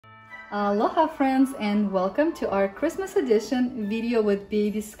Aloha friends, and welcome to our Christmas edition video with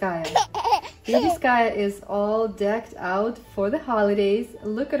baby Skya. Baby Skya is all decked out for the holidays.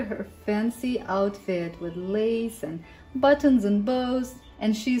 Look at her fancy outfit with lace and buttons and bows,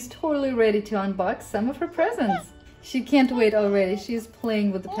 and she's totally ready to unbox some of her presents. She can't wait already. She's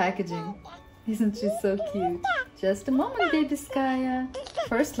playing with the packaging. Isn't she so cute? Just a moment, baby Skya.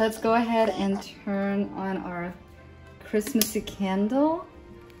 First, let's go ahead and turn on our Christmassy candle.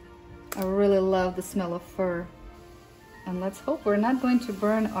 I really love the smell of fur. And let's hope we're not going to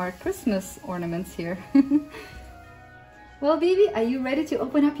burn our Christmas ornaments here. Well, baby, are you ready to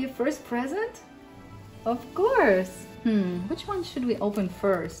open up your first present? Of course. Which one should we open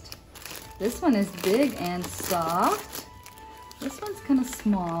first? This one is big and soft. This one's kind of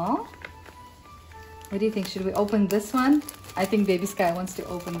small. What do you think? Should we open this one? I think baby Skya wants to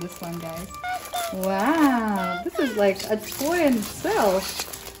open this one, guys. Wow, this is like a toy in itself.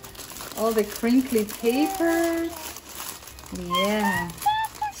 All the crinkly papers. Yeah,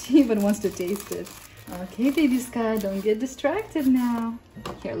 she even wants to taste it. Okay, baby Skya, don't get distracted now.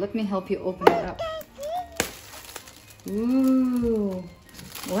 Here, let me help you open it up. Ooh,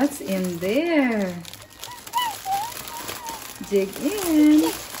 what's in there? Dig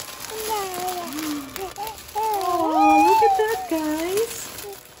in. Oh, look at that, guys.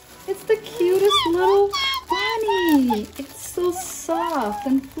 It's the cutest little bunny. It's so soft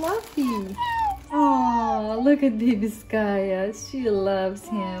and fluffy. Oh, look at baby Skya. She loves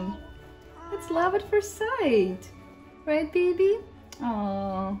him. It's love at first sight. Right, baby?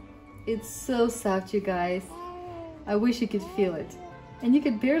 Oh, it's so soft, you guys. I wish you could feel it. And you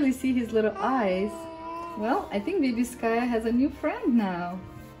could barely see his little eyes. Well, I think baby Skya has a new friend now.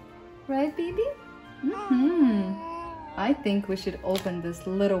 Right, baby? I think we should open this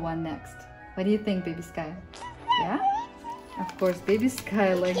little one next. What do you think, baby Skya? Yeah? Of course, baby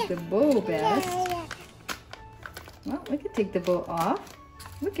Skya likes the bow best. Well, we can take the bow off.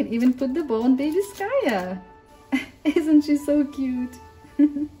 We can even put the bow on baby Skya. Isn't she so cute?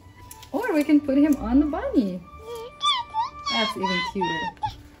 Or we can put him on the bunny. That's even cuter.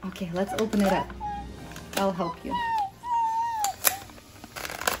 Okay, let's open it up. I'll help you.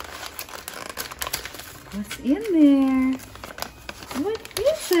 What's in there? What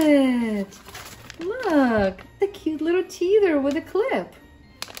is it? Look, the cute little teether with a clip.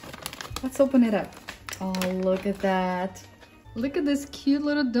 Let's open it up. Oh, look at that. Look at this cute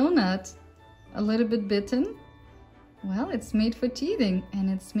little donut. A little bit bitten. Well, it's made for teething, and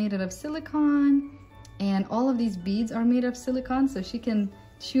it's made out of silicone. And all of these beads are made of silicone, so she can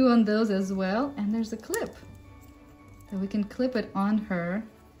chew on those as well. And there's a clip. So we can clip it on her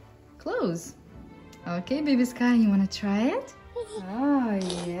clothes. Okay, baby Skya, you want to try it? Oh,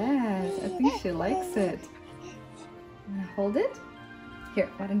 yes. I think she likes it. Want to hold it? Here,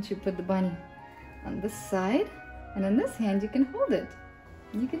 why don't you put the bunny on this side? And in this hand, you can hold it.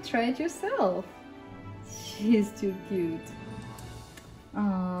 You can try it yourself. She's too cute.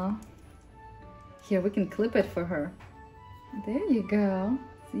 Aww. Here, we can clip it for her. There you go.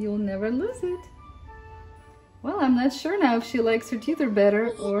 So you'll never lose it. Well, I'm not sure now if she likes her teether better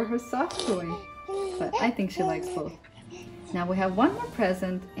or her soft toy. But I think she likes both. Now we have one more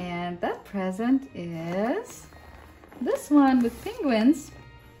present, and that present is this one with penguins.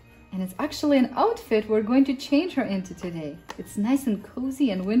 And it's actually an outfit we're going to change her into today. It's nice and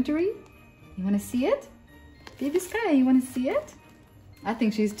cozy and wintry. You want to see it? Baby Skya, you want to see it? I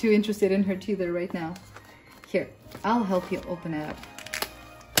think she's too interested in her teether right now. Here, I'll help you open it up.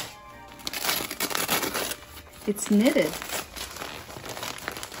 It's knitted.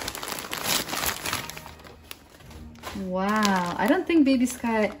 Wow, I don't think baby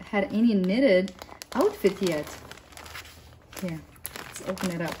Skya had any knitted outfit yet. Here, let's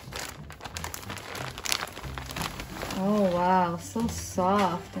open it up. Oh wow, so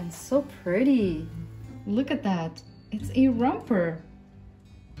soft and so pretty. Look at that, it's a romper.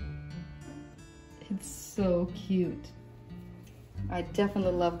 It's so cute. I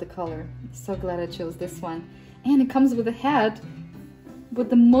definitely love the color. I'm so glad I chose this one. And it comes with a hat with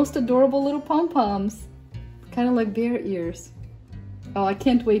the most adorable little pom-poms. Kind of like bear ears. Oh, I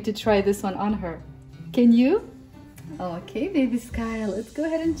can't wait to try this one on her. Can you? Okay, baby Skya, let's go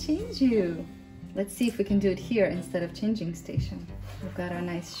ahead and change you. Let's see if we can do it here instead of changing station. We've got our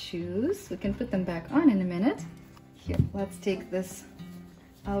nice shoes. We can put them back on in a minute. Here, let's take this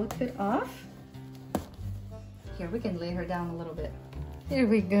outfit off. Here, we can lay her down a little bit. Here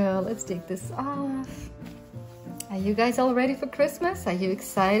we go. Let's take this off. Are you guys all ready for Christmas? Are you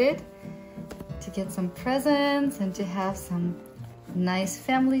excited to get some presents and to have some nice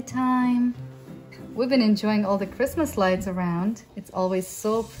family time? We've been enjoying all the Christmas lights around. It's always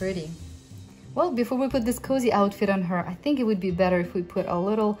so pretty. Well, before we put this cozy outfit on her, I think it would be better if we put a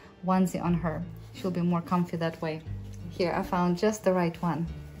little onesie on her. She'll be more comfy that way. Here, I found just the right one.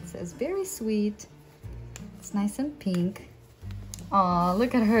 It says very sweet. It's nice and pink. Aw,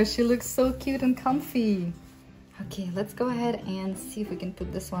 look at her. She looks so cute and comfy. Okay, let's go ahead and see if we can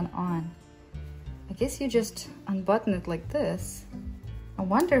put this one on. I guess you just unbutton it like this. I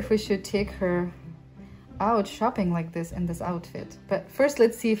wonder if we should take her out shopping like this in this outfit. But first,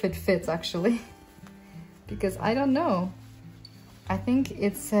 let's see if it fits actually. Because I don't know. I think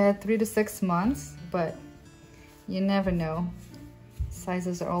it said 3 to 6 months, but you never know.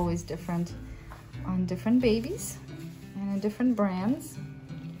 Sizes are always different on different babies and in different brands.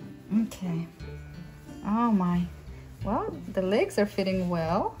 Okay. Oh my. Well, the legs are fitting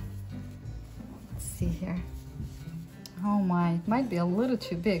well. Let's see here. Oh my, it might be a little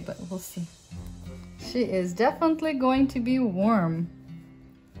too big, but we'll see. She is definitely going to be warm.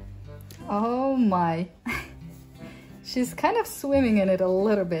 Oh my. She's kind of swimming in it a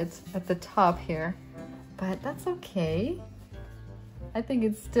little bit at the top here, but that's okay. I think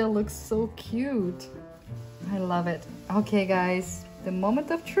it still looks so cute. I love it. Okay guys, the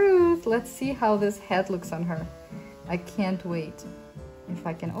moment of truth. Let's see how this head looks on her. I can't wait. If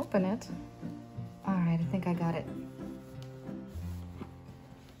I can open it. All right, I think I got it.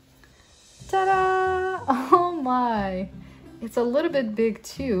 Ta-da! Oh my! It's a little bit big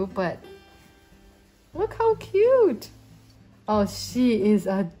too, but look how cute! Oh, she is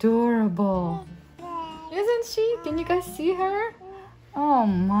adorable. Isn't she? Can you guys see her? Oh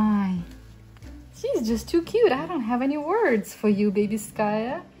my. She's just too cute. I don't have any words for you, baby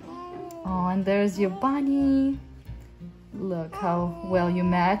Skya. Oh, and there's your bunny. Look how well you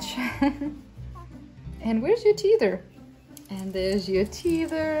match. And where's your teether? And there's your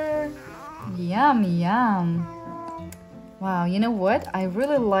teether. Yum, yum. Wow, you know what? I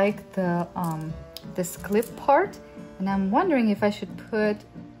really like the this clip part, and I'm wondering if I should put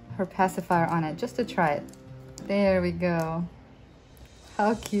her pacifier on it just to try it. There we go.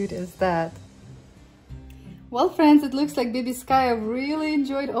 How cute is that? Well, friends, it looks like baby Skya really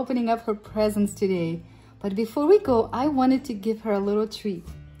enjoyed opening up her presents today. But before we go, I wanted to give her a little treat.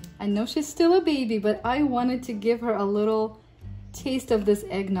 I know she's still a baby, but I wanted to give her a little taste of this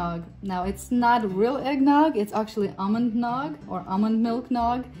eggnog. Now, it's not real eggnog, it's actually almond nog or almond milk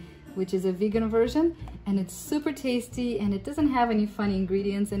nog, which is a vegan version, and it's super tasty and it doesn't have any funny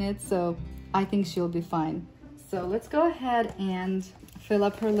ingredients in it, so I think she'll be fine. So let's go ahead and fill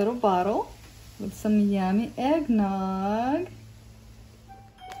up her little bottle with some yummy eggnog.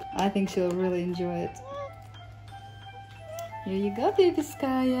 I think she'll really enjoy it. Here you go, baby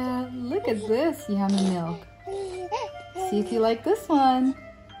Skya. Look at this yummy milk. See if you like this one.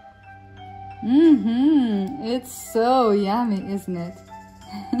 It's so yummy, isn't it?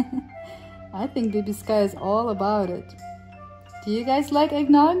 I think baby Skya is all about it. Do you guys like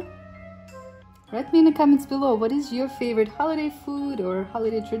eggnog? Write me in the comments below, what is your favorite holiday food or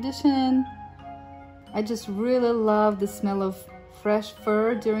holiday tradition? I just really love the smell of fresh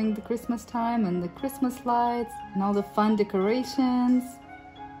fur during the Christmas time and the Christmas lights and all the fun decorations.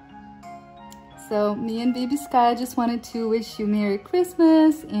 So me and baby Skya just wanted to wish you Merry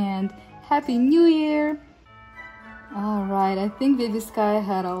Christmas and Happy New Year. All right, I think baby Skya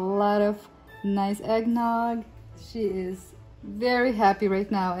had a lot of nice eggnog. She is very happy right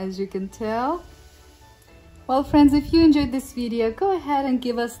now, as you can tell. Well, friends, if you enjoyed this video, go ahead and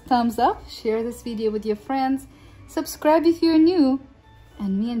give us thumbs up, share this video with your friends, subscribe if you're new,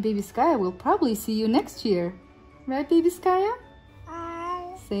 and me and baby Skya will probably see you next year. Right, baby Skya?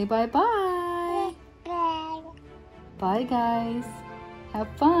 Say bye-bye. Bye, guys. Have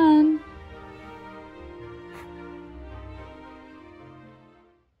fun.